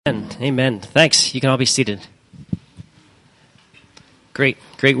Amen. Thanks. You can all be seated. Great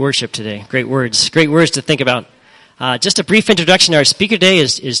worship today. Great words to think about. Just a brief introduction. Our speaker today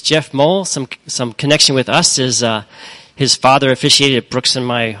is Jeff Mole. Some connection with us is his father officiated Brooks and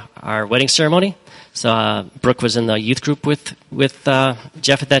our wedding ceremony. So Brooke was in the youth group with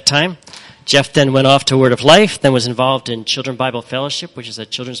Jeff at that time. Jeff then went off to Word of Life, then was involved in Children Bible Fellowship, which is a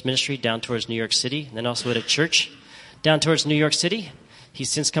children's ministry down towards New York City, and then also at a church down towards New York City. He's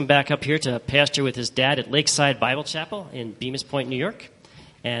since come back up here to pastor with his dad at Lakeside Bible Chapel in Bemis Point, New York.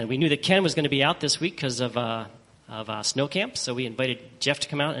 And we knew that Ken was going to be out this week because of snow camp, so we invited Jeff to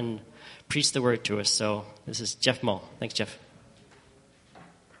come out and preach the word to us. So this is Jeff Mole. Thanks, Jeff.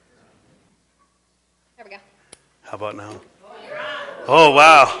 There we go. How about now? Oh,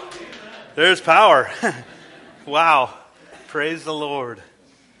 wow. There's power. Wow. Praise the Lord.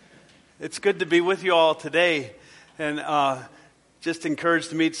 It's good to be with you all today. And just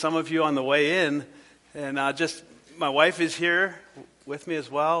encouraged to meet some of you on the way in. And my wife is here with me as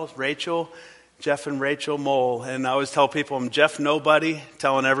well, Rachel, Jeff and Rachel Mole. And I always tell people I'm Jeff Nobody,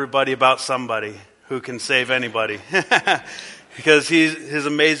 telling everybody about somebody who can save anybody. Because his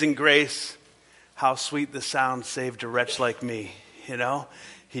amazing grace, how sweet the sound saved a wretch like me, you know.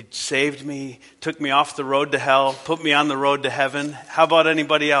 He saved me, took me off the road to hell, put me on the road to heaven. How about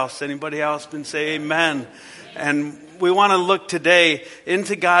anybody else? Anybody else been say amen? And we want to look today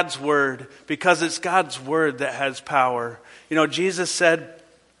into God's Word because it's God's Word that has power. You know, Jesus said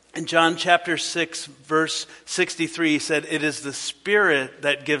in John chapter 6, verse 63, he said, "It is the Spirit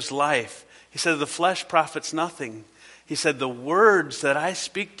that gives life." He said, "The flesh profits nothing." He said, "The words that I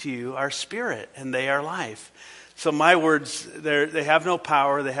speak to you are spirit and they are life." So my words, they have no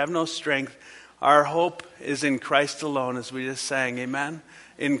power, they have no strength. Our hope is in Christ alone, as we just sang, amen?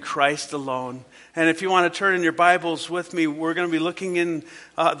 In Christ alone. And if you want to turn in your Bibles with me, we're going to be looking in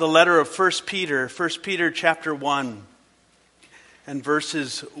the letter of 1 Peter chapter 1, and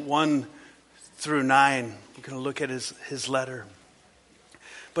verses 1 through 9. We're going to look at his letter.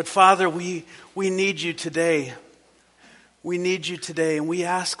 But Father, we need you today. We need you today, and we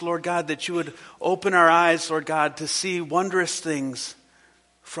ask, Lord God, that you would open our eyes, Lord God, to see wondrous things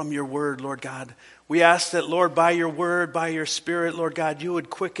from your word, Lord God. We ask that, Lord, by your word, by your Spirit, Lord God, you would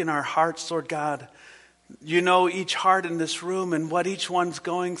quicken our hearts, Lord God. You know each heart in this room and what each one's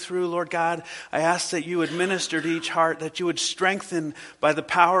going through, Lord God. I ask that you would minister to each heart, that you would strengthen by the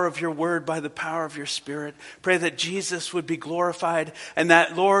power of your word, by the power of your Spirit. Pray that Jesus would be glorified and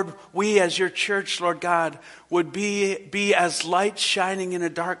that, Lord, we as your church, Lord God, would be as light shining in a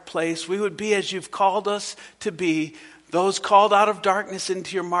dark place. We would be as you've called us to be, those called out of darkness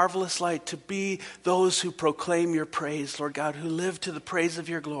into your marvelous light, to be those who proclaim your praise, Lord God, who live to the praise of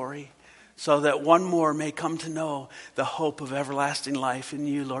your glory, so that one more may come to know the hope of everlasting life in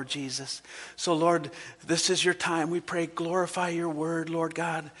you, Lord Jesus. So, Lord, this is your time. We pray, glorify your word, Lord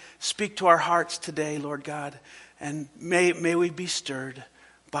God. Speak to our hearts today, Lord God, and may we be stirred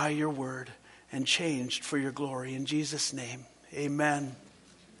by your word and changed for your glory. In Jesus' name, amen.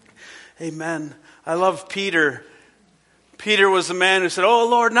 Amen. I love Peter. Peter was the man who said, "Oh,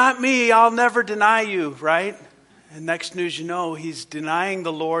 Lord, not me. I'll never deny you," right? And next news you know, he's denying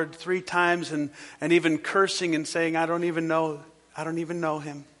the Lord 3 times and even cursing and saying, I don't even know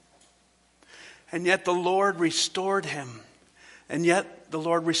him. And yet the Lord restored him.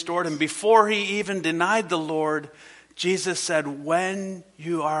 Before he even denied the Lord, Jesus said, when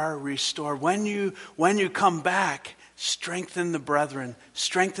you are restored, when you come back, strengthen the brethren.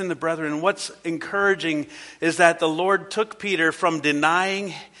 Strengthen the brethren. And what's encouraging is that the Lord took Peter from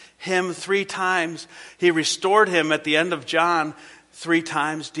denying him 3 times. He restored him at the end of John 3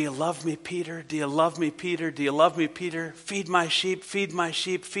 times. Do you love me, Peter? Do you love me, Peter? Do you love me, Peter? Feed my sheep, feed my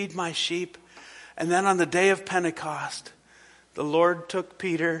sheep, feed my sheep. And then on the day of Pentecost, the Lord took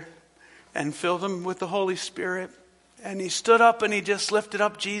Peter and filled him with the Holy Spirit. And he stood up and he just lifted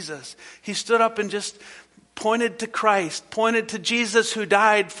up Jesus. He stood up and just pointed to Christ, pointed to Jesus who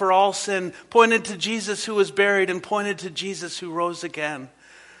died for all sin, pointed to Jesus who was buried, and pointed to Jesus who rose again.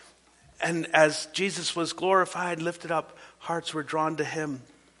 And as Jesus was glorified, lifted up, hearts were drawn to him.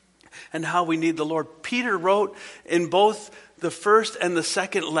 And how we need the Lord. Peter wrote in both the first and the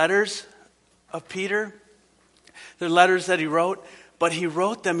second letters of Peter, the letters that he wrote, but he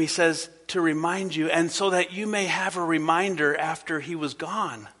wrote them, he says, to remind you, and so that you may have a reminder after he was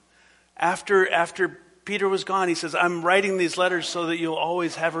gone. After Peter was gone, he says, I'm writing these letters so that you'll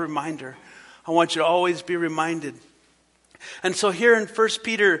always have a reminder. I want you to always be reminded. And so here in 1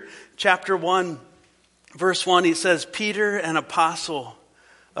 Peter chapter 1, verse 1, he says, Peter, an apostle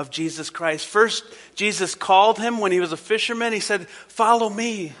of Jesus Christ. First, Jesus called him when he was a fisherman. He said, "Follow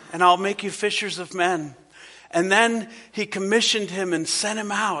me, and I'll make you fishers of men." And then he commissioned him and sent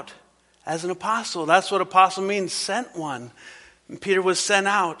him out as an apostle. That's what apostle means, sent one. And Peter was sent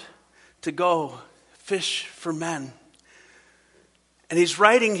out to go fish for men. And he's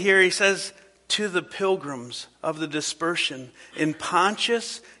writing here, he says, to the pilgrims of the dispersion in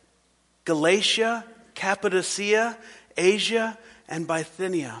Pontus, Galatia, Cappadocia, Asia, and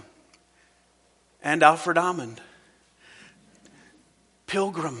Bithynia, and Alfred Hammond.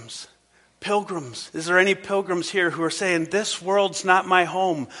 Pilgrims. Pilgrims. Is there any pilgrims here who are saying, this world's not my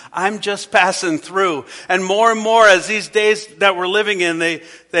home. I'm just passing through. And more as these days that we're living in,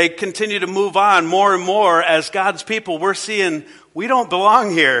 they continue to move on more and more as God's people. We're seeing, we don't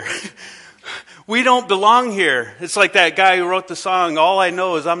belong here. We don't belong here. It's like that guy who wrote the song, "All I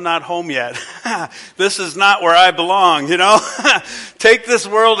know is I'm not home yet." This is not where I belong, you know. Take this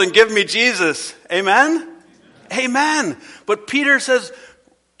world and give me Jesus. Amen? Amen. But Peter says,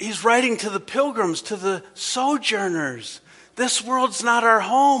 he's writing to the pilgrims, to the sojourners. This world's not our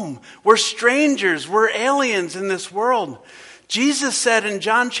home. We're strangers. We're aliens in this world. Jesus said in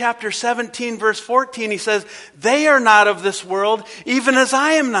John chapter 17, verse 14, he says, "They are not of this world, even as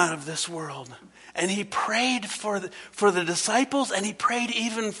I am not of this world." And he prayed for the disciples, and he prayed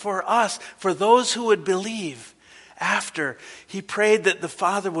even for us, for those who would believe. After, he prayed that the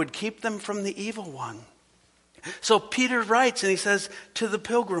Father would keep them from the evil one. So Peter writes, and he says, to the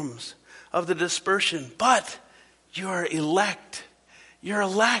pilgrims of the dispersion, "But you are elect. You're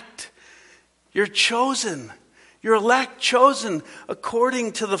elect. You're chosen. You're elect, chosen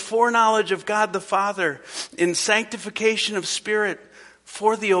according to the foreknowledge of God the Father, in sanctification of spirit,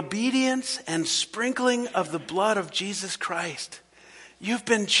 for the obedience and sprinkling of the blood of Jesus Christ." You've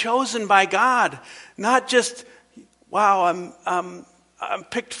been chosen by God, not just, wow, I'm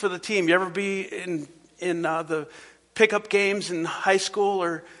picked for the team. You ever be in the pickup games in high school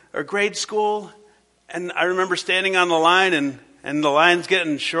or grade school? And I remember standing on the line and the line's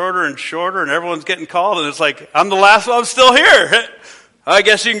getting shorter and shorter and everyone's getting called, and it's like, I'm the last one, I'm still here. I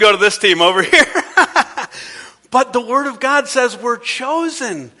guess you can go to this team over here. But the Word of God says we're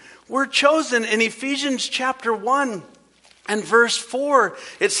chosen. We're chosen. In Ephesians chapter 1 and verse 4,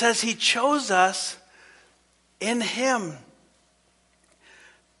 it says he chose us in him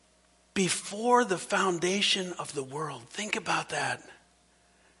before the foundation of the world. Think about that.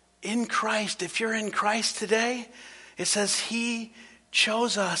 In Christ, if you're in Christ today, it says he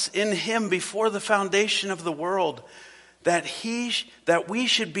chose us in him before the foundation of the world, that we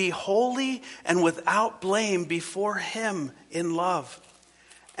should be holy and without blame before him in love,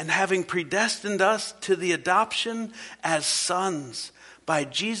 and having predestined us to the adoption as sons by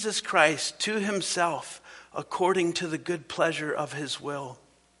Jesus Christ to himself, according to the good pleasure of his will,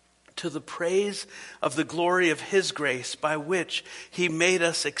 to the praise of the glory of his grace, by which he made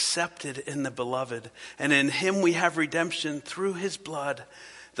us accepted in the beloved. And in him we have redemption through his blood,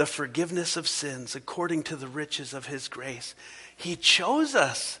 the forgiveness of sins, according to the riches of his grace. He chose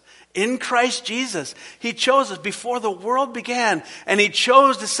us in Christ Jesus. He chose us before the world began. And he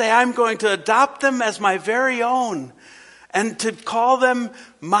chose to say, I'm going to adopt them as my very own, and to call them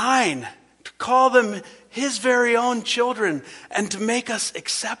mine, to call them his very own children, and to make us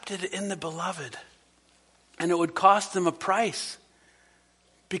accepted in the beloved. And it would cost them a price,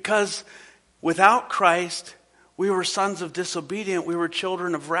 because without Christ, we were sons of disobedience. We were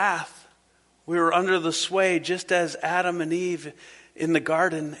children of wrath. We were under the sway, just as Adam and Eve in the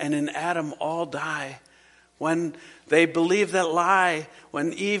garden, and in Adam all die. When they believed that lie,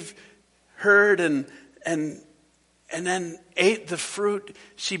 when Eve heard and then ate the fruit,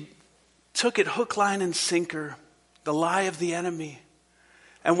 she took it hook, line, and sinker, the lie of the enemy.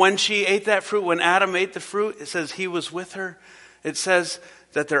 And when she ate that fruit, when Adam ate the fruit, it says he was with her. It says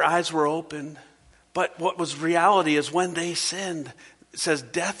that their eyes were opened. But what was reality is when they sinned, it says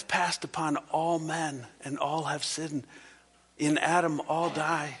death passed upon all men, and all have sinned. In Adam all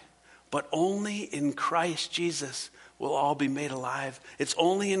die, but only in Christ Jesus will all be made alive. It's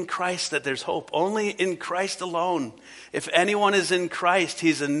only in Christ that there's hope. Only in Christ alone. If anyone is in Christ,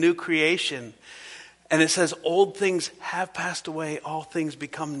 he's a new creation. And it says old things have passed away, all things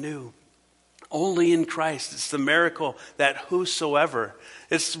become new. Only in Christ. It's the miracle that whosoever.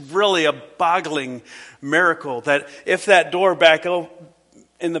 It's really a boggling miracle that if that door back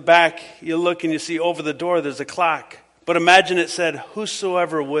in the back, you look and you see over the door there's a clock. But imagine it said,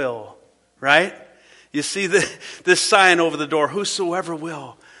 whosoever will, right? You see this sign over the door, whosoever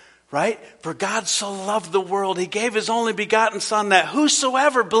will. right? For God so loved the world, he gave his only begotten Son, that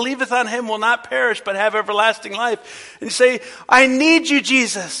whosoever believeth on him will not perish, but have everlasting life. And you say, I need you,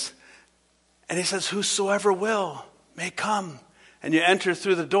 Jesus. And he says, whosoever will may come. And you enter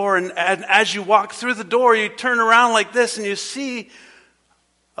through the door, and as you walk through the door, you turn around like this, and you see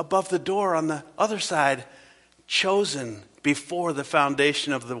above the door on the other side, chosen before the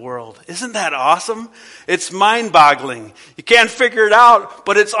foundation of the world. Isn't that awesome? It's mind-boggling. You can't figure it out,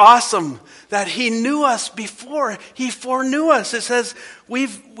 but it's awesome that he knew us before he foreknew us. It says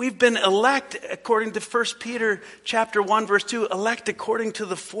we've been elect according to 1 Peter chapter 1 verse 2, elect according to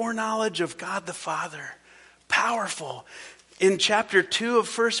the foreknowledge of God the Father. Powerful. In chapter 2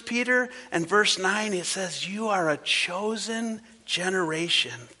 of 1 Peter and verse 9, it says, you are a chosen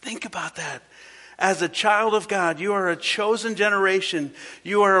generation. Think about that. As a child of God, you are a chosen generation.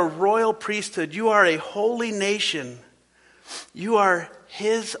 You are a royal priesthood. You are a holy nation. You are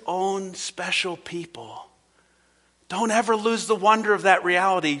his own special people. Don't ever lose the wonder of that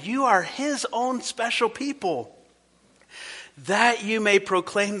reality. You are his own special people. That you may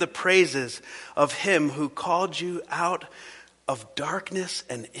proclaim the praises of him who called you out of darkness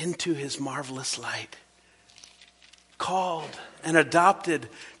and into his marvelous light. Called and adopted,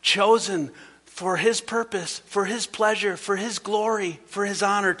 chosen for his purpose, for his pleasure, for his glory, for his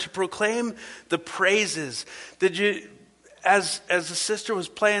honor, to proclaim the praises. Did you, as the sister was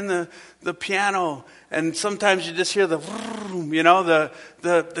playing the piano, and sometimes you just hear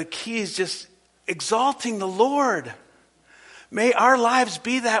the keys just exalting the Lord. May our lives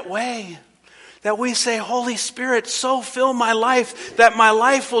be that way. That we say, Holy Spirit, so fill my life that my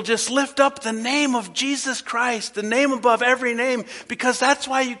life will just lift up the name of Jesus Christ, the name above every name, because that's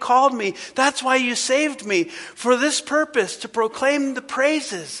why you called me. That's why you saved me. For this purpose, to proclaim the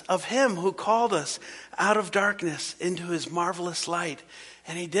praises of him who called us out of darkness into his marvelous light.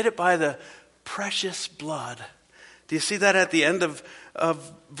 And he did it by the precious blood. Do you see that at the end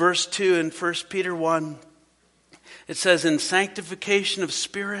of verse 2 in 1 Peter 1? It says, in sanctification of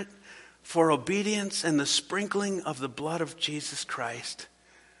spirit, for obedience and the sprinkling of the blood of Jesus Christ.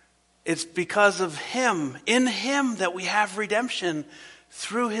 It's because of him, in him, that we have redemption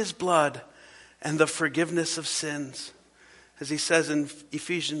through his blood and the forgiveness of sins. As he says in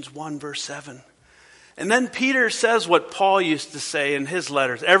Ephesians 1 verse 7. And then Peter says what Paul used to say in his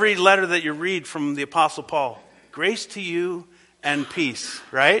letters. Every letter that you read from the Apostle Paul. Grace to you and peace,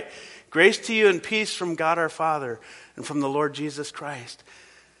 right? Grace to you and peace from God our Father and from the Lord Jesus Christ.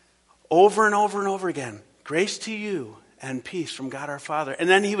 Over and over and over again. Grace to you and peace from God our Father. And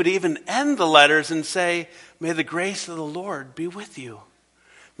then he would even end the letters and say, may the grace of the Lord be with you.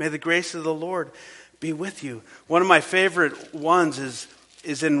 May the grace of the Lord be with you. One of my favorite ones is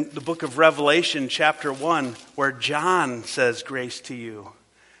in the book of Revelation chapter 1, where John says grace to you.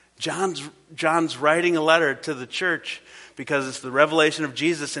 John's writing a letter to the church because it's the revelation of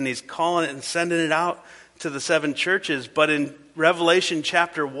Jesus, and he's calling it and sending it out to the 7 churches. But in Revelation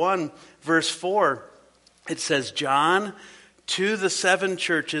chapter 1 verse 4, it says, John, to the 7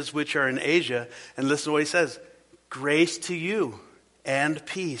 churches which are in Asia, and listen to what he says, grace to you and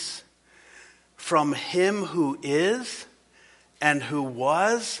peace from him who is and who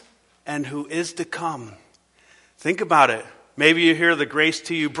was and who is to come. Think about it. Maybe you hear the Grace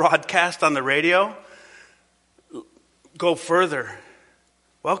to You broadcast on the radio. Go further.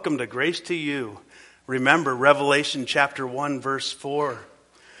 Welcome to Grace to You. Remember Revelation chapter 1 verse 4.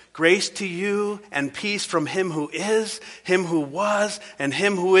 Grace to you and peace from him who is, him who was, and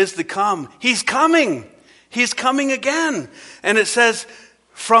him who is to come. He's coming. He's coming again. And it says,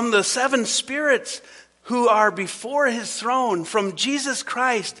 from the 7 spirits who are before his throne, from Jesus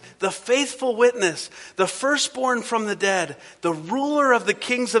Christ, the faithful witness, the firstborn from the dead, the ruler of the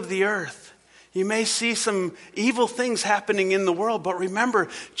kings of the earth. You may see some evil things happening in the world, but remember,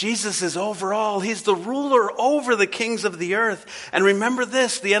 Jesus is over all. He's the ruler over the kings of the earth. And remember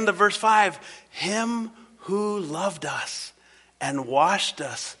this, the end of verse 5, him who loved us and washed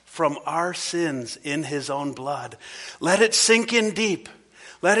us from our sins in his own blood. Let it sink in deep.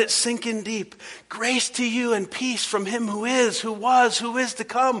 Let it sink in deep. Grace to you and peace from him who is, who was, who is to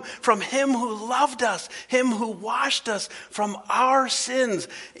come, from him who loved us, him who washed us from our sins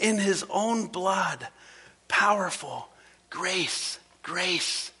in his own blood. Powerful. Grace,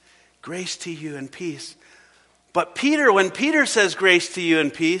 grace, grace to you and peace. But Peter, when Peter says grace to you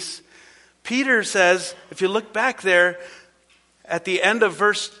and peace, Peter says, if you look back there at the end of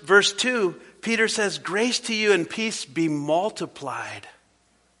verse 2, Peter says, grace to you and peace be multiplied.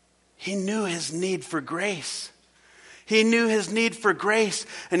 He knew his need for grace. He knew his need for grace.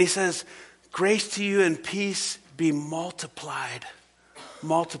 And he says, grace to you and peace be multiplied.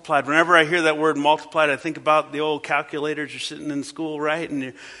 multiplied. Whenever I hear that word multiplied, I think about the old calculators. You're sitting in school, right?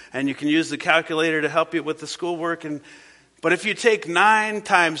 And you can use the calculator to help you with the schoolwork. But if you take 9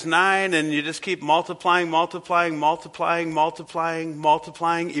 times 9 and you just keep multiplying,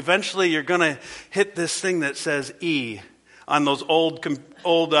 eventually you're going to hit this thing that says E on those old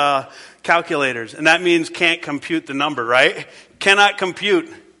calculators. And that means can't compute the number, right? Cannot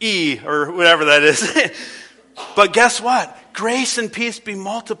compute E or whatever that is. But guess what? Grace and peace be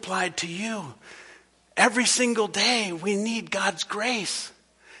multiplied to you. Every single day we need God's grace.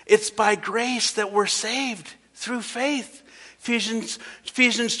 It's by grace that we're saved through faith.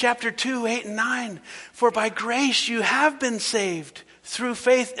 Ephesians chapter 2, 8 and 9. For by grace you have been saved through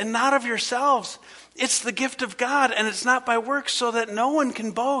faith, and not of yourselves. It's the gift of God, and it's not by works, so that no one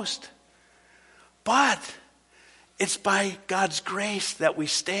can boast. But it's by God's grace that we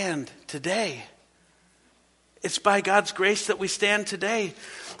stand today. It's by God's grace that we stand today.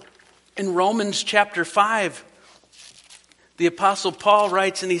 In Romans chapter 5, the Apostle Paul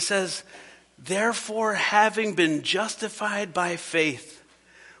writes, and he says, therefore, having been justified by faith,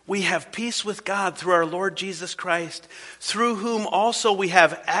 we have peace with God through our Lord Jesus Christ, through whom also we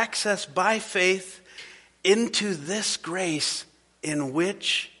have access by faith into this grace in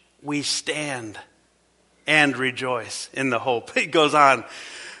which we stand and rejoice in the hope. It goes on.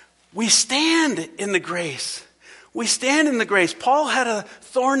 We stand in the grace. We stand in the grace. Paul had a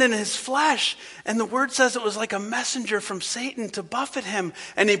thorn in his flesh, and the word says it was like a messenger from Satan to buffet him.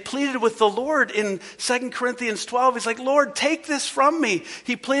 And he pleaded with the Lord in 2 Corinthians 12. He's like, Lord, take this from me.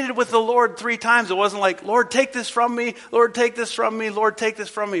 He pleaded with the Lord 3 times. It wasn't like, Lord, take this from me. Lord, take this from me. Lord, take this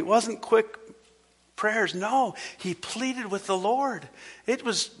from me. It wasn't quick prayers. No, he pleaded with the Lord. It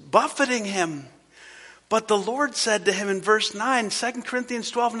was buffeting him. But the Lord said to him in verse 9, 2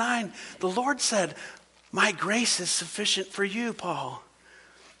 Corinthians 12:9, the Lord said, my grace is sufficient for you, Paul.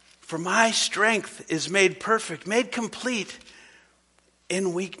 For my strength is made perfect, made complete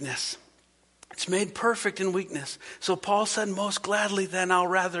in weakness. It's made perfect in weakness. So Paul said, most gladly then I'll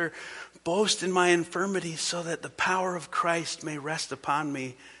rather boast in my infirmities so that the power of Christ may rest upon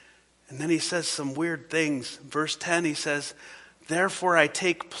me. And then he says some weird things. Verse 10, he says, therefore I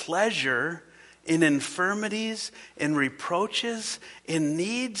take pleasure in infirmities, in reproaches, in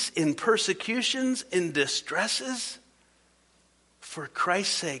needs, in persecutions, in distresses, for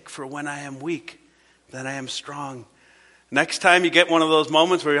Christ's sake, for when I am weak, then I am strong. Next time you get one of those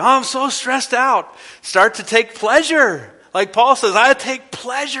moments where I'm so stressed out, start to take pleasure. Like Paul says, I take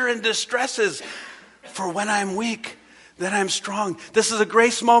pleasure in distresses, for when I am weak, then I'm strong. This is a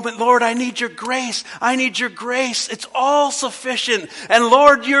grace moment. Lord, I need your grace. I need your grace. It's all sufficient. And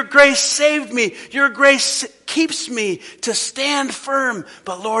Lord, your grace saved me. Your grace keeps me to stand firm.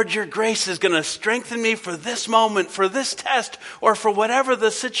 But Lord, your grace is going to strengthen me for this moment, for this test, or for whatever the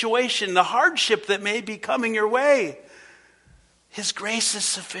situation, the hardship that may be coming your way. His grace is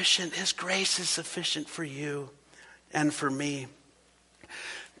sufficient. His grace is sufficient for you and for me.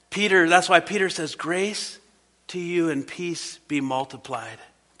 That's why Peter says, grace to you and peace be multiplied.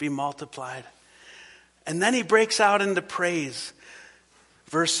 Be multiplied. And then he breaks out into praise.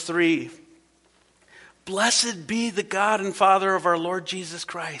 Verse 3. Blessed be the God and Father of our Lord Jesus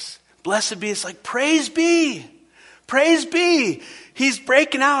Christ. Blessed be. It's like praise be. Praise be. He's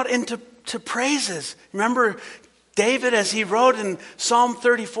breaking out into praises. Remember David, as he wrote in Psalm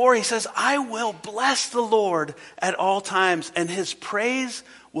 34, he says, I will bless the Lord at all times, and his praise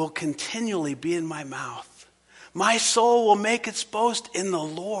will continually be in my mouth. My soul will make its boast in the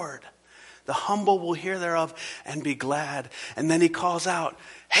Lord. The humble will hear thereof and be glad. And then he calls out,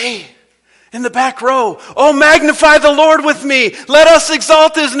 hey, in the back row, oh, magnify the Lord with me. Let us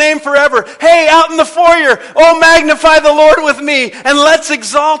exalt his name forever. Hey, out in the foyer, oh, magnify the Lord with me, and let's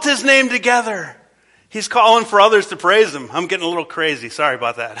exalt his name together. He's calling for others to praise him. I'm getting a little crazy. Sorry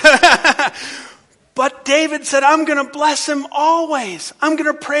about that. But David said, I'm going to bless him always. I'm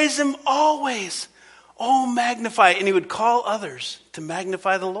going to praise him always. Oh, magnify. And he would call others to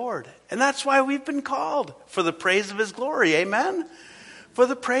magnify the Lord. And that's why we've been called, for the praise of his glory. Amen? For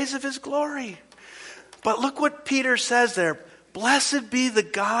the praise of his glory. But look what Peter says there. Blessed be the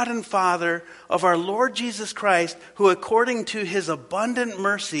God and Father of our Lord Jesus Christ, who according to his abundant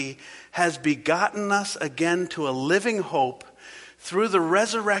mercy has begotten us again to a living hope through the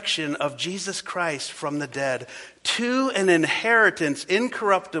resurrection of Jesus Christ from the dead, to an inheritance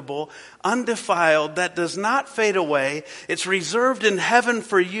incorruptible, undefiled, that does not fade away. It's reserved in heaven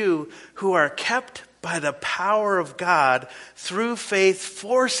for you, who are kept by the power of God through faith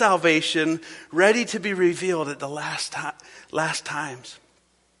for salvation, ready to be revealed at the last times.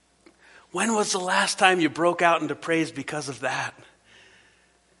 When was the last time you broke out into praise because of that?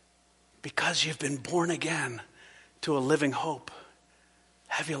 Because you've been born again to a living hope.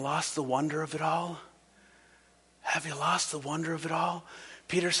 Have you lost the wonder of it all? Have you lost the wonder of it all?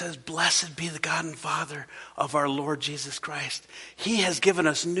 Peter says, blessed be the God and Father of our Lord Jesus Christ. He has given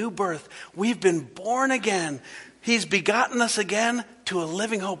us new birth. We've been born again. He's begotten us again to a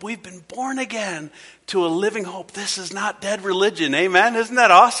living hope. We've been born again to a living hope. This is not dead religion. Amen? Isn't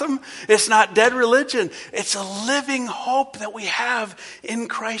that awesome? It's not dead religion. It's a living hope that we have in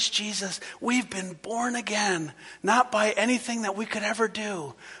Christ Jesus. We've been born again, not by anything that we could ever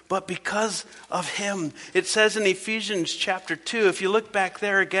do, but because of him. It says in Ephesians chapter 2, if you look back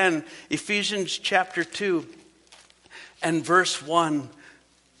there again, Ephesians chapter 2 and verse 1,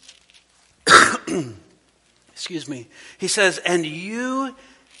 excuse me. He says, and you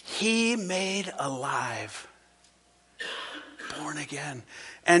he made alive. Born again.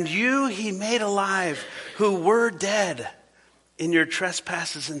 And you he made alive who were dead in your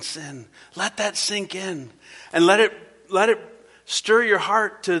trespasses and sin. Let that sink in. And let it stir your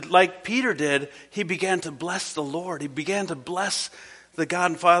heart to, like Peter did, he began to bless the Lord. He began to bless the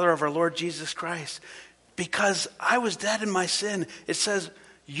God and Father of our Lord Jesus Christ. Because I was dead in my sin. It says,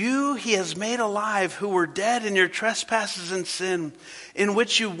 you he has made alive who were dead in your trespasses and sin, in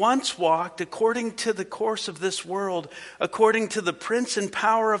which you once walked according to the course of this world, according to the prince and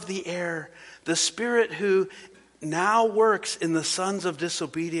power of the air, the spirit who now works in the sons of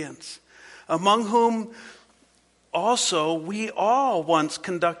disobedience, among whom also we all once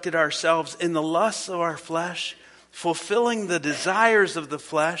conducted ourselves in the lusts of our flesh, fulfilling the desires of the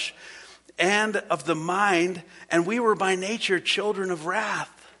flesh and of the mind, and we were by nature children of wrath.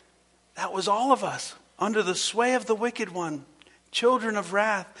 That was all of us, under the sway of the wicked one, children of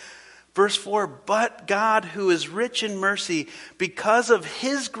wrath. Verse 4, but God, who is rich in mercy, because of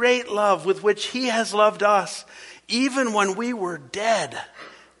his great love with which he has loved us, even when we were dead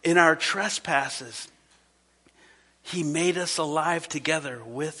in our trespasses, he made us alive together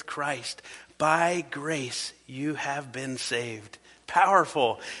with Christ. By grace you have been saved.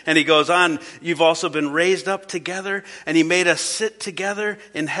 Powerful. And he goes on, you've also been raised up together, and he made us sit together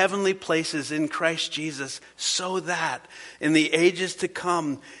in heavenly places in Christ Jesus, so that in the ages to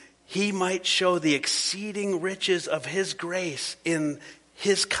come he might show the exceeding riches of his grace in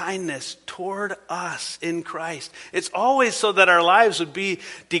his kindness toward us in Christ. It's always so that our lives would be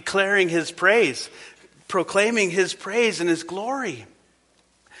declaring his praise, proclaiming his praise and his glory.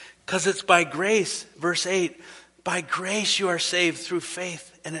 Because it's by grace, verse 8, by grace you are saved through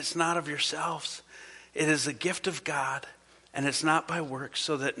faith, and it's not of yourselves. It is a gift of God, and it's not by works,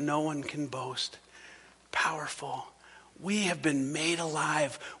 so that no one can boast. Powerful. We have been made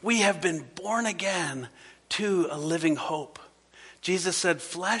alive. We have been born again to a living hope. Jesus said,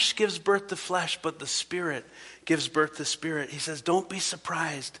 flesh gives birth to flesh, but the Spirit gives birth to spirit. He says, don't be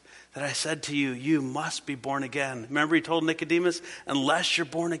surprised that I said to you, you must be born again. Remember he told Nicodemus, unless you're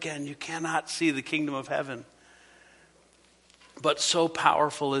born again, you cannot see the kingdom of heaven. But so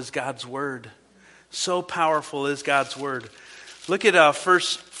powerful is God's word. So powerful is God's word. Look at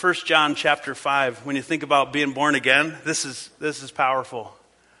First John chapter 5. When you think about being born again, this is powerful.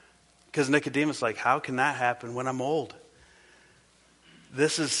 Because Nicodemus is like, how can that happen when I'm old?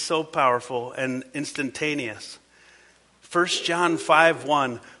 This is so powerful and instantaneous. 1 John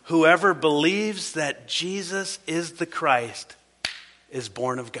 5:1, whoever believes that Jesus is the Christ is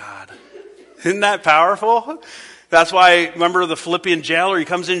born of God. Isn't that powerful? That's why, remember the Philippian jailer, he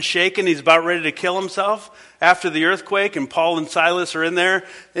comes in shaking, he's about ready to kill himself after the earthquake, and Paul and Silas are in there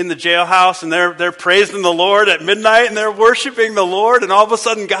in the jailhouse, and they're praising the Lord at midnight, and they're worshiping the Lord, and all of a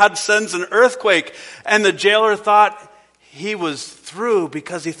sudden God sends an earthquake, and the jailer thought he was through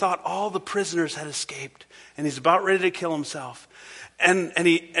because he thought all the prisoners had escaped, and he's about ready to kill himself.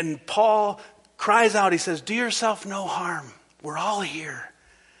 And Paul cries out, he says, do yourself no harm, we're all here.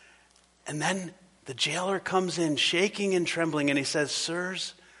 And then the jailer comes in shaking and trembling, and he says,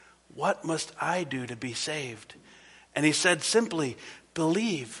 sirs, what must I do to be saved? And he said simply,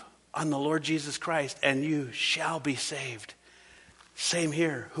 believe on the Lord Jesus Christ, and you shall be saved. Same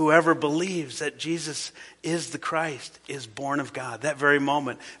here. Whoever believes that Jesus is the Christ is born of God. That very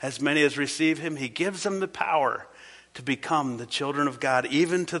moment, as many as receive him, he gives them the power to become the children of God,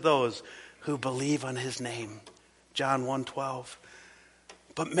 even to those who believe on his name. John 1:12.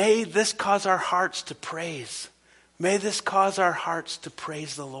 But may this cause our hearts to praise. May this cause our hearts to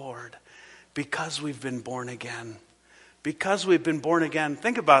praise the Lord because we've been born again. Because we've been born again.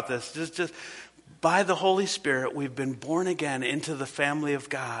 Think about this. Just by the Holy Spirit, we've been born again into the family of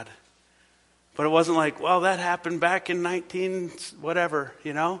God. But it wasn't like, well, that happened back in 19 whatever,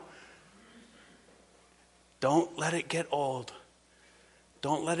 you know. Don't let it get old.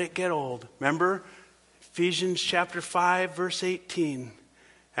 Don't let it get old. Remember Ephesians chapter 5, verse 18.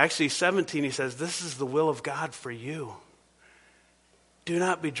 Actually, 17, he says, this is the will of God for you. Do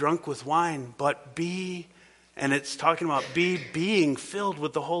not be drunk with wine, but be, and it's talking about being filled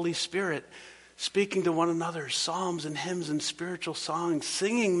with the Holy Spirit, speaking to one another, psalms and hymns and spiritual songs,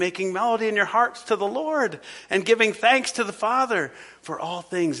 singing, making melody in your hearts to the Lord, and giving thanks to the Father for all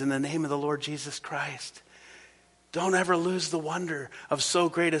things in the name of the Lord Jesus Christ. Don't ever lose the wonder of so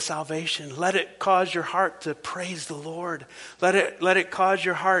great a salvation. Let it cause your heart to praise the Lord. Let it cause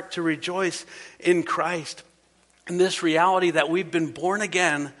your heart to rejoice in Christ. And this reality that we've been born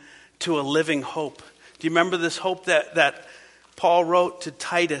again to a living hope. Do you remember this hope that Paul wrote to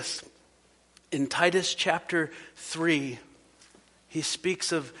Titus? In Titus chapter 3, he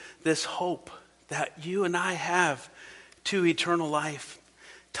speaks of this hope that you and I have to eternal life.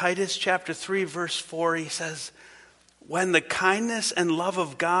 Titus chapter 3, verse 4, he says, when the kindness and love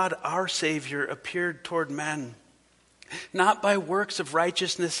of God, our Savior, appeared toward men, not by works of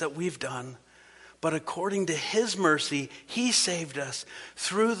righteousness that we've done, but according to his mercy, he saved us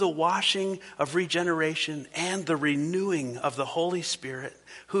through the washing of regeneration and the renewing of the Holy Spirit,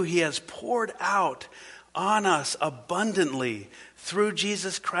 who he has poured out on us abundantly through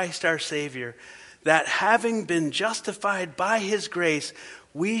Jesus Christ our Savior, that having been justified by his grace,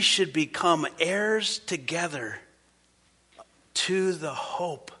 we should become heirs together to the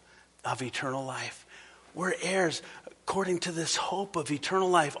hope of eternal life. We're heirs according to this hope of eternal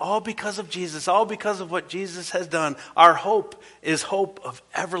life, all because of Jesus, all because of what Jesus has done. Our hope is hope of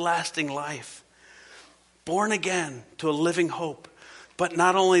everlasting life. Born again to a living hope. But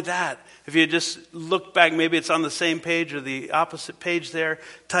not only that, if you just look back, maybe it's on the same page or the opposite page there,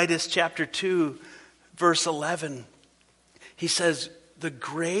 Titus chapter 2, verse 11. He says, the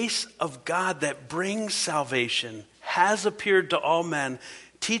grace of God that brings salvation has appeared to all men,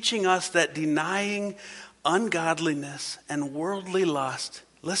 teaching us that denying ungodliness and worldly lust,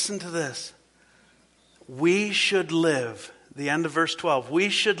 listen to this, we should live, the end of verse 12, we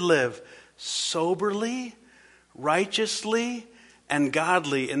should live soberly, righteously, and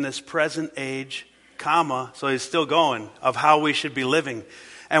godly in this present age, comma, so he's still going, of how we should be living.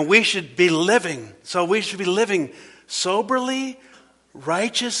 And we should be living, so we should be living soberly,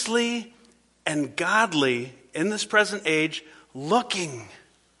 righteously, and godly in this present age, looking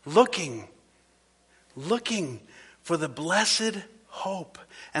for the blessed hope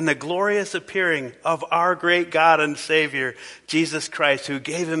and the glorious appearing of our great God and Savior, Jesus Christ, who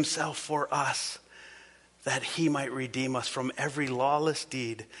gave himself for us, that he might redeem us from every lawless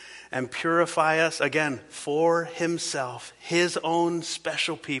deed and purify us, again, for himself, his own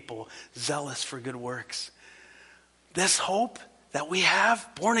special people, zealous for good works. This hope that we have,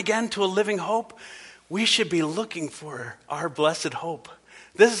 born again to a living hope, we should be looking for our blessed hope.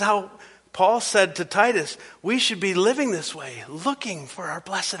 This is how Paul said to Titus, we should be living this way, looking for our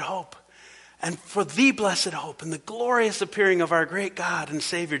blessed hope and for the blessed hope and the glorious appearing of our great God and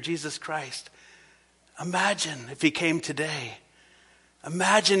Savior, Jesus Christ. Imagine if he came today.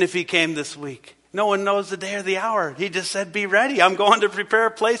 Imagine if he came this week. No one knows the day or the hour. He just said, be ready. I'm going to prepare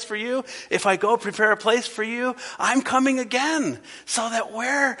a place for you. If I go prepare a place for you, I'm coming again, so that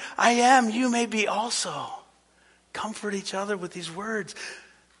where I am, you may be also. Comfort each other with these words.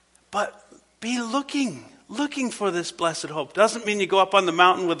 But be looking for this blessed hope. Doesn't mean you go up on the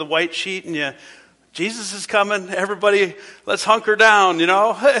mountain with a white sheet and Jesus is coming, everybody, let's hunker down,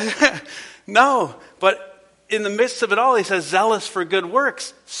 No, but in the midst of it all, he says, zealous for good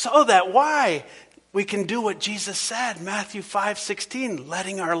works, so that why? We can do what Jesus said, Matthew 5:16,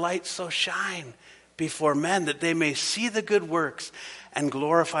 letting our light so shine before men that they may see the good works and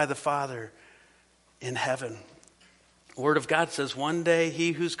glorify the Father in heaven. The Word of God says one day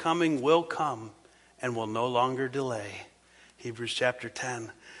he who's coming will come and will no longer delay. Hebrews chapter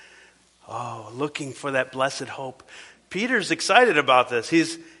 10. Oh, looking for that blessed hope. Peter's excited about this.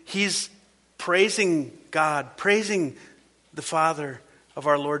 He's praising God, praising the Father of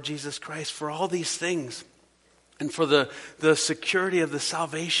our Lord Jesus Christ for all these things and for the security of the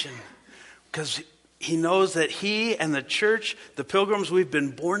salvation, because he knows that he and the church, the pilgrims, we've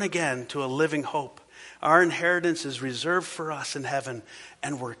been born again to a living hope. Our inheritance is reserved for us in heaven,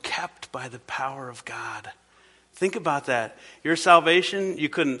 and we're kept by the power of God. Think about that. Your salvation, you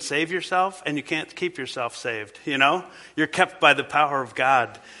couldn't save yourself, and you can't keep yourself saved. You're kept by the power of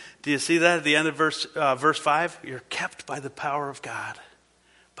God. Do you see that at the end of verse 5? You're kept by the power of God.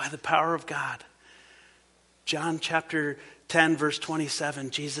 By the power of God. John chapter 10, verse 27,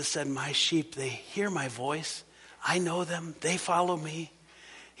 Jesus said, my sheep, they hear my voice. I know them. They follow me.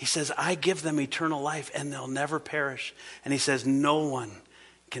 He says, I give them eternal life and they'll never perish. And he says, no one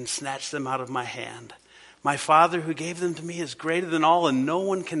can snatch them out of my hand. My Father who gave them to me is greater than all, and no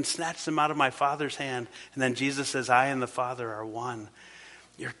one can snatch them out of my Father's hand. And then Jesus says, I and the Father are one.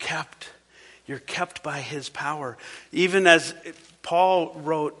 You're kept. You're kept by his power. Even as Paul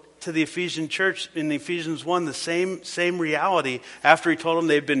wrote to the Ephesian church in Ephesians 1, the same reality. After he told them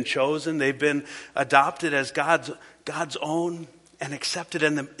they've been chosen, they've been adopted as God's own and accepted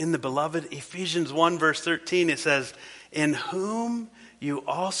in the beloved. Ephesians 1 verse 13, it says, in whom you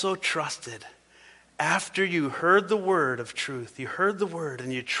also trusted. After you heard the word of truth, you heard the word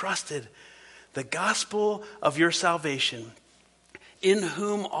and you trusted the gospel of your salvation, in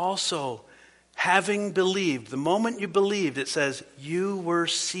whom also, having believed, the moment you believed, it says, you were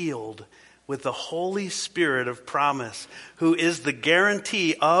sealed with the Holy Spirit of promise, who is the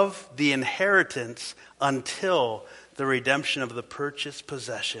guarantee of the inheritance until the redemption of the purchased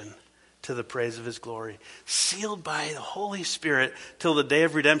possession, to the praise of his glory. Sealed by the Holy Spirit till the day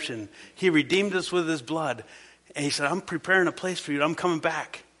of redemption. He redeemed us with his blood. And he said, I'm preparing a place for you. I'm coming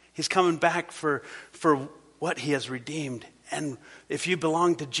back. He's coming back for what he has redeemed. And if you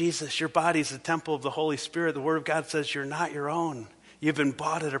belong to Jesus, your body is the temple of the Holy Spirit. The Word of God says you're not your own. You've been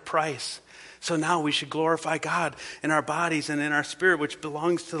bought at a price. So now we should glorify God in our bodies and in our spirit, which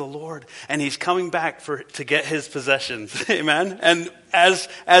belongs to the Lord. And he's coming back to get his possessions. Amen. And as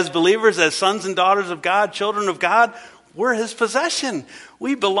believers, as sons and daughters of God, children of God, we're his possession.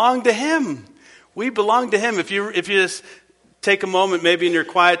 We belong to him. We belong to him. If you just take a moment, maybe in your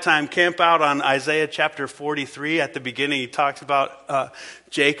quiet time, camp out on Isaiah chapter 43. At the beginning, he talks about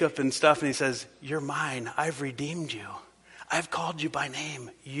Jacob and stuff. And he says, you're mine. I've redeemed you. I've called you by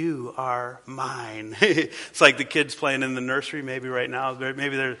name. You are mine. It's like the kids playing in the nursery maybe right now.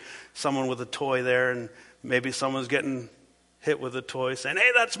 Maybe there's someone with a toy there, and maybe someone's getting hit with a toy saying,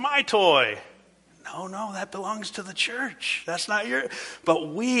 hey, that's my toy. No, that belongs to the church. That's not your. But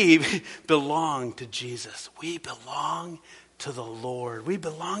we belong to Jesus. We belong to the Lord. We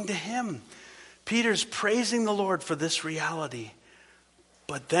belong to him. Peter's praising the Lord for this reality.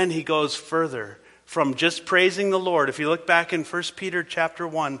 But then he goes further. From just praising the Lord, if you look back in 1 Peter chapter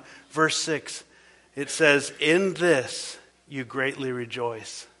 1, verse 6, it says, in this you greatly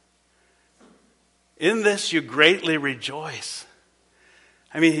rejoice. In this you greatly rejoice.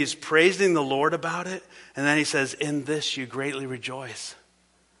 I mean, he's praising the Lord about it, and then he says, in this you greatly rejoice.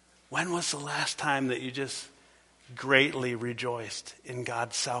 When was the last time that you just greatly rejoiced in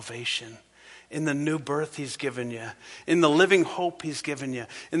God's salvation? In the new birth he's given you, in the living hope he's given you,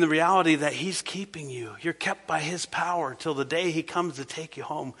 in the reality that he's keeping you. You're kept by his power till the day he comes to take you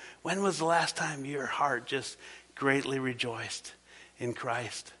home. When was the last time your heart just greatly rejoiced in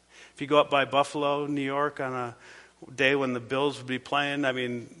Christ? If you go up by Buffalo, New York on a day when the Bills would be playing, I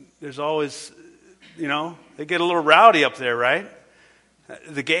mean, there's always, they get a little rowdy up there, right?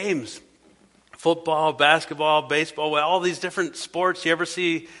 The games, football, basketball, baseball, all these different sports. You ever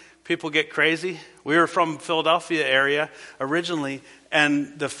see people get crazy? We were from Philadelphia area originally,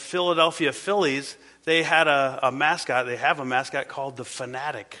 and the Philadelphia Phillies, they had a mascot. They have a mascot called the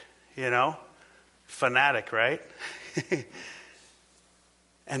Fanatic, Fanatic, right?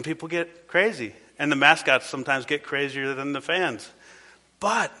 And people get crazy. And the mascots sometimes get crazier than the fans.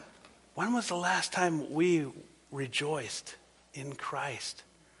 But when was the last time we rejoiced in Christ?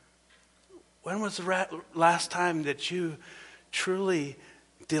 When was the last time that you truly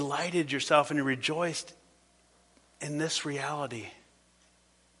delighted yourself and you rejoiced in this reality?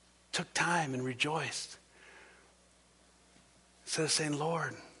 Took time and rejoiced. Instead of saying,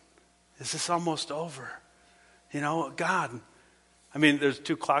 Lord, is this almost over? God. I mean, there's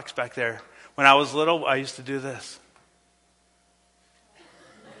 2 clocks back there. When I was little, I used to do this.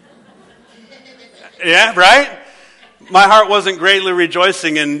 Yeah, right? My heart wasn't greatly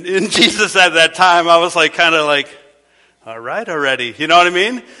rejoicing in Jesus at that time. I was kind of like, all right already. You know what I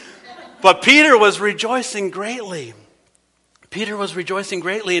mean? But Peter was rejoicing greatly. Peter was rejoicing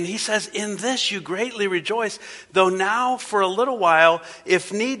greatly, and he says, in this you greatly rejoice, though now for a little while,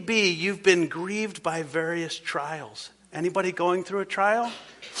 if need be, you've been grieved by various trials. Anybody going through a trial?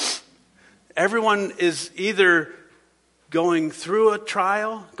 Everyone is either going through a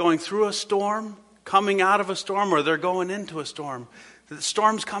trial, going through a storm, coming out of a storm, or they're going into a storm. The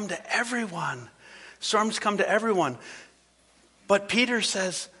storms come to everyone. Storms come to everyone. But Peter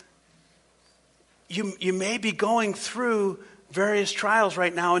says, you may be going through various trials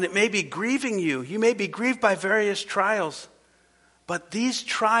right now, and it may be grieving you. You may be grieved by various trials. But these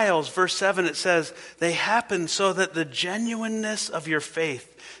trials, verse 7, it says, they happen so that the genuineness of your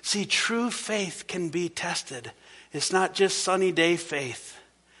faith. See, true faith can be tested. It's not just sunny day faith.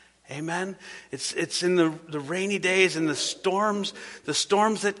 Amen? It's in the rainy days and the storms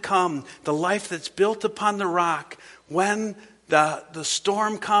that come, the life that's built upon the rock. When the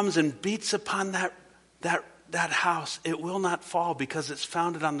storm comes and beats upon that house, it will not fall because it's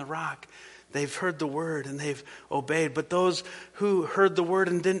founded on the rock. They've heard the word and they've obeyed. But those who heard the word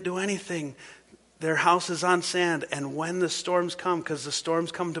and didn't do anything, their house is on sand. And when the storms come, because the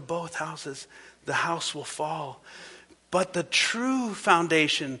storms come to both houses, the house will fall. But the true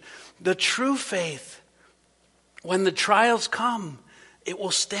foundation, the true faith, when the trials come, it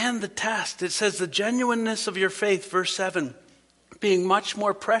will stand the test. It says the genuineness of your faith, verse 7, being much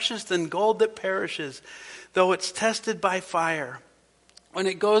more precious than gold that perishes, though it's tested by fire. When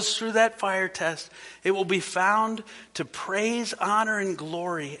it goes through that fire test, it will be found to praise, honor, and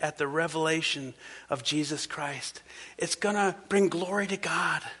glory at the revelation of Jesus Christ. It's going to bring glory to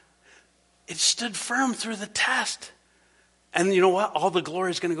God. It stood firm through the test. And you know what? All the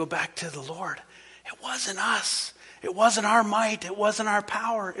glory is going to go back to the Lord. It wasn't us. It wasn't our might. It wasn't our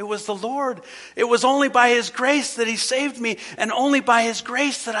power. It was the Lord. It was only by His grace that He saved me, and only by His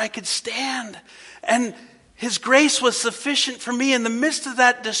grace that I could stand. And His grace was sufficient for me in the midst of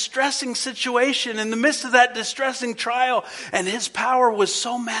that distressing situation, in the midst of that distressing trial. And His power was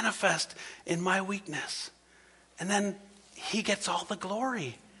so manifest in my weakness. And then He gets all the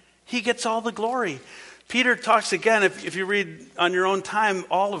glory. He gets all the glory. Peter talks again, if you read on your own time,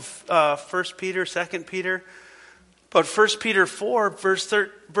 all of 1 Peter, 2 Peter. But 1 Peter 4,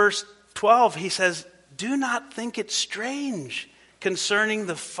 verse 12, he says, do not think it strange concerning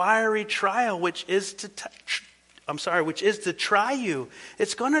the fiery trial which is to try you.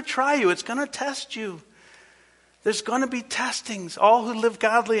 It's going to try you. It's going to test you. There's going to be testings. All who live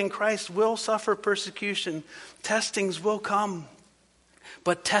godly in Christ will suffer persecution. Testings will come,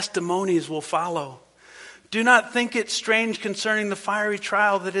 but testimonies will follow. Do not think it strange concerning the fiery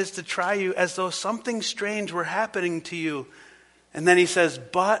trial that is to try you, as though something strange were happening to you. And then he says,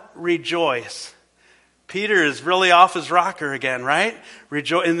 but rejoice. Peter is really off his rocker again, right?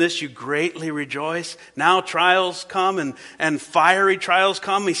 In this you greatly rejoice. Now trials come and fiery trials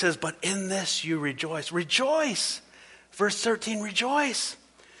come. He says, but in this you rejoice. Rejoice. Verse 13, rejoice.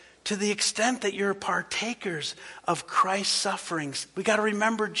 To the extent that you're partakers of Christ's sufferings. We got to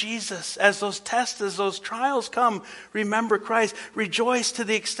remember Jesus. As those tests, as those trials come, remember Christ. Rejoice to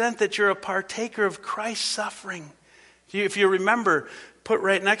the extent that you're a partaker of Christ's suffering. If you remember, put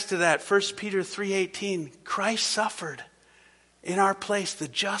right next to that, 1 Peter 3:18. Christ suffered in our place, the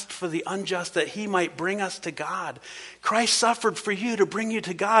just for the unjust, that He might bring us to God. Christ suffered for you to bring you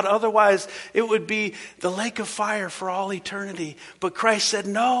to God. Otherwise, it would be the lake of fire for all eternity. But Christ said,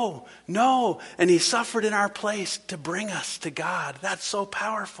 no. And He suffered in our place to bring us to God. That's so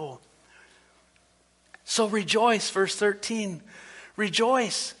powerful. So rejoice, verse 13.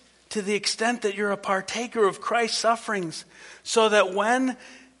 Rejoice to the extent that you're a partaker of Christ's sufferings, so that when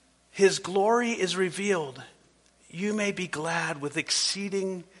His glory is revealed, you may be glad with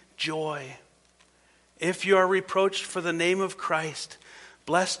exceeding joy. If you are reproached for the name of Christ,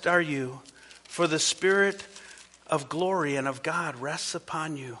 blessed are you, for the Spirit of glory and of God rests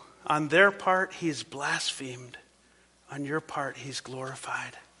upon you. On their part, He's blasphemed. On your part, He's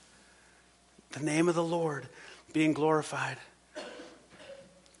glorified. The name of the Lord being glorified.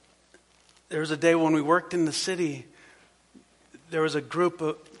 There was a day when we worked in the city. There was a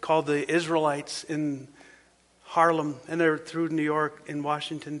group called the Israelites in Harlem, and they're through New York in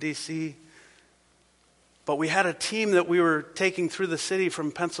Washington, D.C. But we had a team that we were taking through the city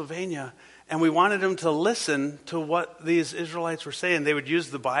from Pennsylvania, and we wanted them to listen to what these Israelites were saying. They would use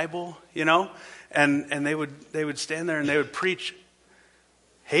the Bible, and they would stand there and they would preach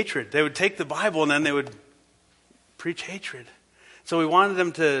hatred. They would take the Bible and then they would preach hatred. So we wanted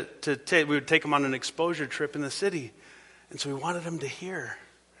them we would take them on an exposure trip in the city. And so we wanted them to hear.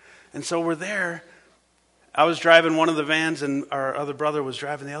 And so we're there. I was driving one of the vans and our other brother was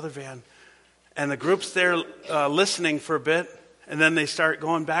driving the other van. And the group's there listening for a bit. And then they start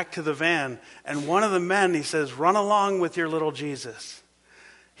going back to the van. And one of the men, he says, run along with your little Jesus.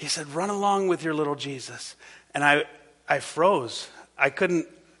 He said, run along with your little Jesus. And I froze. I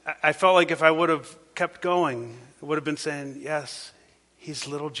felt like if I would have kept going, it would have been saying, yes, He's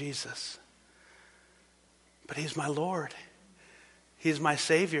little Jesus. But He's my Lord. He's my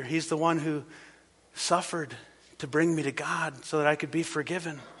Savior. He's the one who suffered to bring me to God so that I could be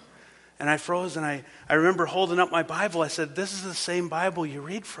forgiven. And I froze, and I remember holding up my Bible. I said, this is the same Bible you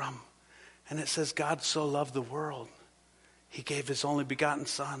read from. And it says, God so loved the world, He gave His only begotten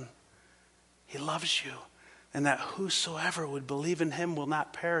Son. He loves you. And that whosoever would believe in Him will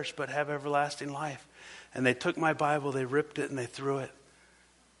not perish but have everlasting life. And they took my Bible, they ripped it, and they threw it.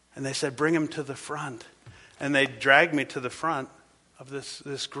 And they said, bring him to the front. And they dragged me to the front of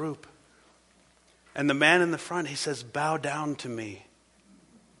this group. And the man in the front, he says, bow down to me.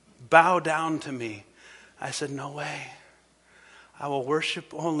 Bow down to me. I said, no way. I will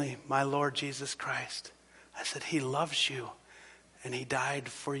worship only my Lord Jesus Christ. I said, he loves you and he died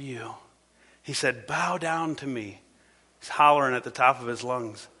for you. He said, bow down to me. He's hollering at the top of his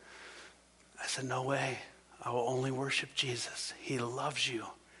lungs. I said, no way. I will only worship Jesus. He loves you.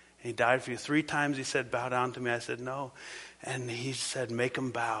 And he died for you. 3 times he said, bow down to me. I said, no. And he said, make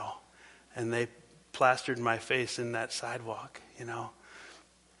him bow. And they plastered my face in that sidewalk, you know.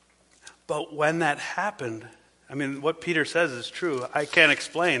 But when that happened, I mean, what Peter says is true. I can't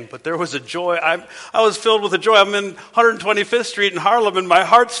explain, but there was a joy. I was filled with a joy. I'm in 125th Street in Harlem, and my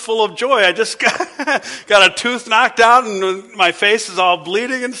heart's full of joy. I just got a tooth knocked out, and my face is all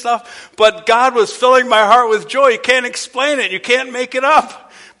bleeding and stuff. But God was filling my heart with joy. You can't explain it. You can't make it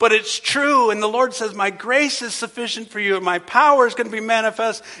up. But it's true, and the Lord says, my grace is sufficient for you, and my power is going to be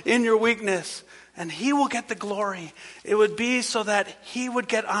manifest in your weakness. And he will get the glory. It would be so that he would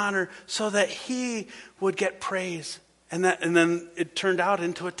get honor, so that he would get praise. And then it turned out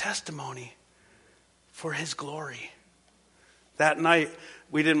into a testimony for his glory. That night,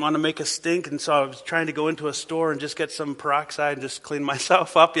 we didn't want to make a stink, and so I was trying to go into a store and just get some peroxide and just clean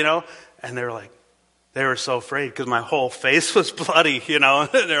myself up, you know. And they were so afraid because my whole face was bloody, you know.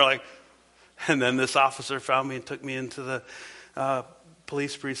 And they're like, and then this officer found me and took me into the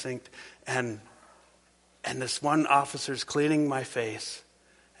police precinct, and this one officer's cleaning my face,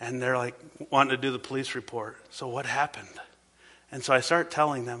 and they're like wanting to do the police report. So what happened? And so I start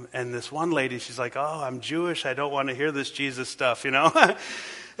telling them, and this one lady, she's like, oh, I'm Jewish. I don't want to hear this Jesus stuff, you know.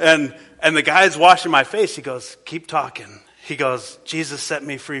 and the guy's washing my face. He goes, keep talking. He goes, Jesus set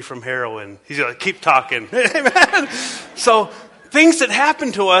me free from heroin. He's like, keep talking. Amen. So things that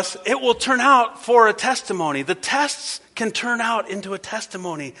happen to us, it will turn out for a testimony. The tests can turn out into a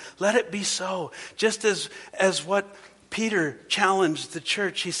testimony. Let it be so. Just as what Peter challenged the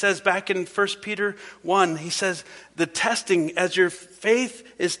church. He says back in 1 Peter 1, he says, the testing, as your faith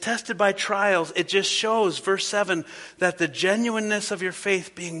is tested by trials, it just shows, verse 7, that the genuineness of your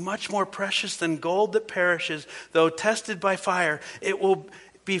faith, being much more precious than gold that perishes, though tested by fire, it will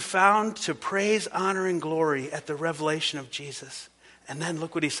be found to praise, honor, and glory at the revelation of Jesus. And then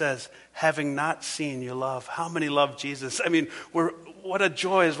look what he says, having not seen you love. How many love Jesus? I mean, what a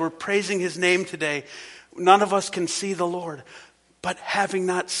joy as we're praising his name today. None of us can see the Lord, but having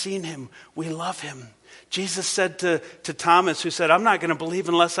not seen him, we love him. Jesus said to Thomas, who said, I'm not going to believe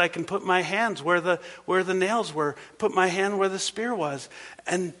unless I can put my hands where the nails were, put my hand where the spear was.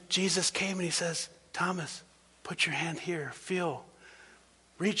 And Jesus came and he says, Thomas, put your hand here, feel.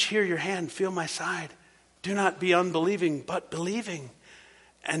 Reach here your hand, feel my side. Do not be unbelieving, but believing.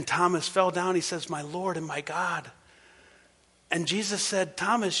 And Thomas fell down. He says, my Lord and my God. And Jesus said,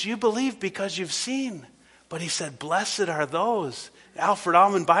 Thomas, you believe because you've seen. But he said, blessed are those. Alfred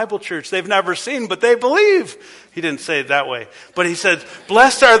Almond Bible Church, they've never seen, but they believe. He didn't say it that way. But he said,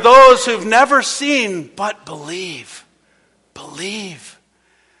 blessed are those who've never seen, but believe. Believe.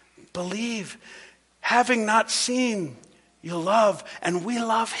 Believe. Having not seen, you love. And we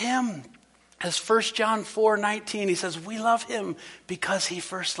love him. As 1 John 4:19, he says, we love him because he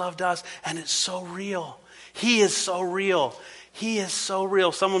first loved us. And it's so real. He is so real. He is so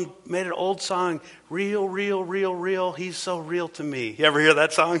real. Someone made an old song, real, real, real, real. He's so real to me. You ever hear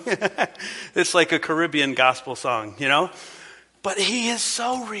that song? It's like a Caribbean gospel song, you know? But he is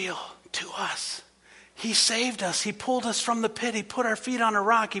so real to us. He saved us. He pulled us from the pit. He put our feet on a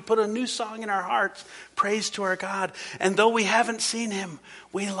rock. He put a new song in our hearts. Praise to our God. And though we haven't seen him,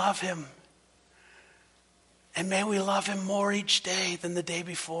 we love him. And may we love him more each day than the day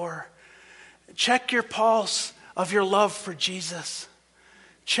before. Check your pulse of your love for Jesus.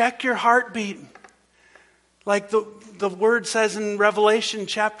 Check your heartbeat. Like the word says in Revelation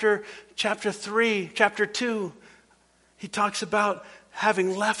chapter 3, chapter 2. He talks about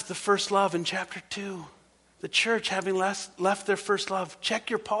having left the first love in chapter 2. The church having left their first love. Check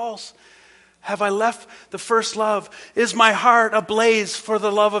your pulse. Have I left the first love? Is my heart ablaze for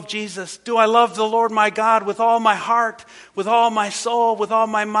the love of Jesus? Do I love the Lord my God with all my heart, with all my soul, with all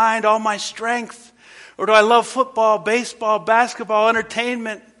my mind, all my strength? Or do I love football, baseball, basketball,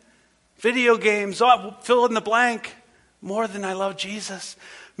 entertainment, video games, fill in the blank, more than I love Jesus?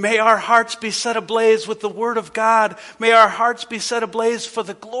 May our hearts be set ablaze with the Word of God. May our hearts be set ablaze for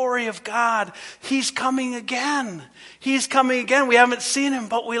the glory of God. He's coming again. He's coming again. We haven't seen him,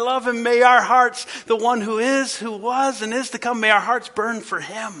 but we love him. May our hearts, the one who is, who was, and is to come, may our hearts burn for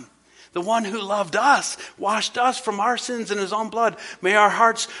him. The one who loved us, washed us from our sins in his own blood. May our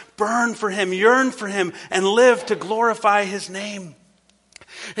hearts burn for him, yearn for him, and live to glorify his name.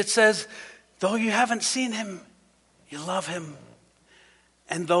 It says, though you haven't seen him, you love him.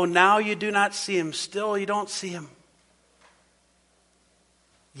 And though now you do not see him, still you don't see him.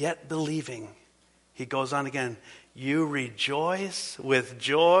 Yet believing, he goes on again, you rejoice with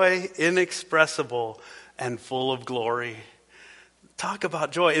joy inexpressible and full of glory. Talk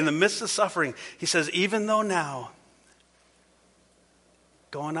about joy. In the midst of suffering, he says, even though now,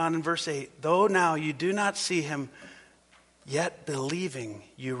 going on in verse 8, though now you do not see him, yet believing,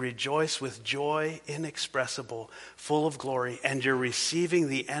 you rejoice with joy inexpressible, full of glory, and you're receiving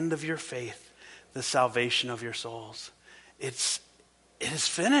the end of your faith, the salvation of your souls. It is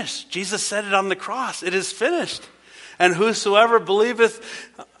finished. Jesus said it on the cross. It is finished. And whosoever believeth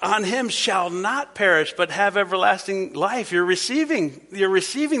on him shall not perish, but have everlasting life. You're receiving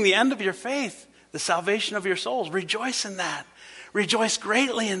the end of your faith, the salvation of your souls. Rejoice in that. Rejoice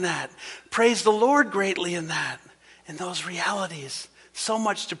greatly in that. Praise the Lord greatly in that. In those realities. So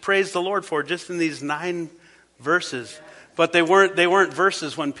much to praise the Lord for just in these 9 verses. But they weren't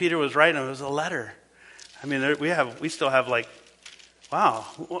verses when Peter was writing them. It was a letter. I mean, we still have wow.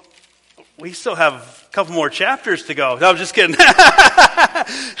 We still have a couple more chapters to go. No, I'm just kidding.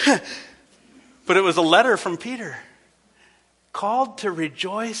 But it was a letter from Peter. Called to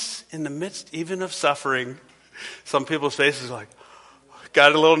rejoice in the midst even of suffering. Some people's faces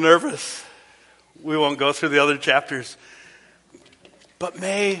got a little nervous. We won't go through the other chapters. But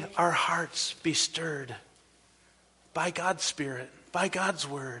may our hearts be stirred by God's Spirit, by God's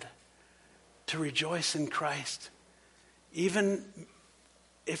Word, to rejoice in Christ. Even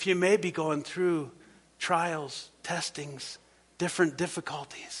if you may be going through trials, testings, different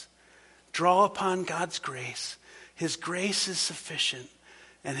difficulties, draw upon God's grace. His grace is sufficient,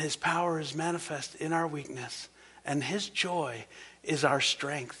 and his power is manifest in our weakness, and his joy is our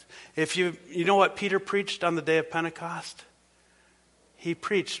strength. If you know what Peter preached on the day of Pentecost? He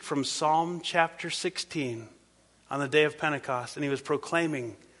preached from Psalm chapter 16 on the day of Pentecost, and he was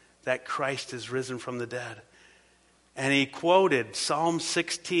proclaiming that Christ is risen from the dead. And he quoted Psalm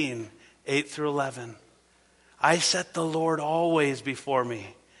 16, 8 through 11. I set the Lord always before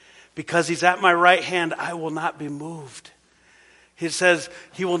me. Because he's at my right hand, I will not be moved. He says,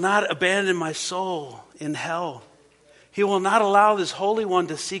 he will not abandon my soul in hell. He will not allow this Holy One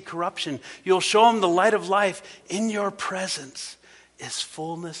to see corruption. You'll show him the light of life. In your presence is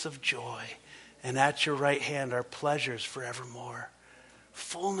fullness of joy. And at your right hand are pleasures forevermore.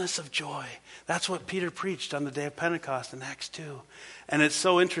 Fullness of joy. That's what Peter preached on the day of Pentecost in Acts 2. And it's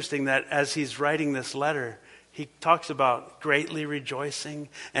so interesting that as he's writing this letter, he talks about greatly rejoicing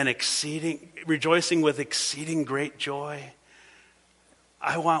and rejoicing with exceeding great joy.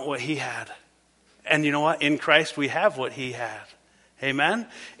 I want what he had. And you know what? In Christ we have what he had. Amen?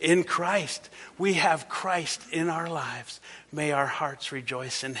 In Christ. We have Christ in our lives. May our hearts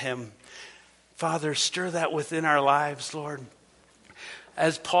rejoice in him. Father, stir that within our lives, Lord.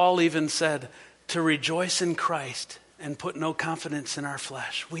 As Paul even said, to rejoice in Christ and put no confidence in our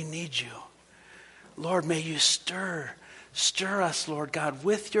flesh. We need you. Lord, may you stir us, Lord God,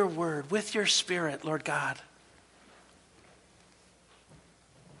 with your word, with your Spirit, Lord God.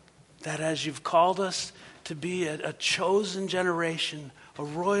 That as you've called us to be a chosen generation, a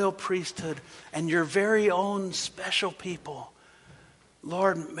royal priesthood, and your very own special people,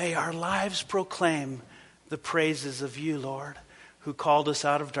 Lord, may our lives proclaim the praises of you, Lord, who called us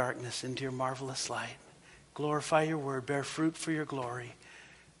out of darkness into your marvelous light. Glorify your word, bear fruit for your glory.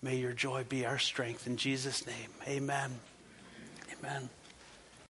 May your joy be our strength. In Jesus' name, amen. Amen.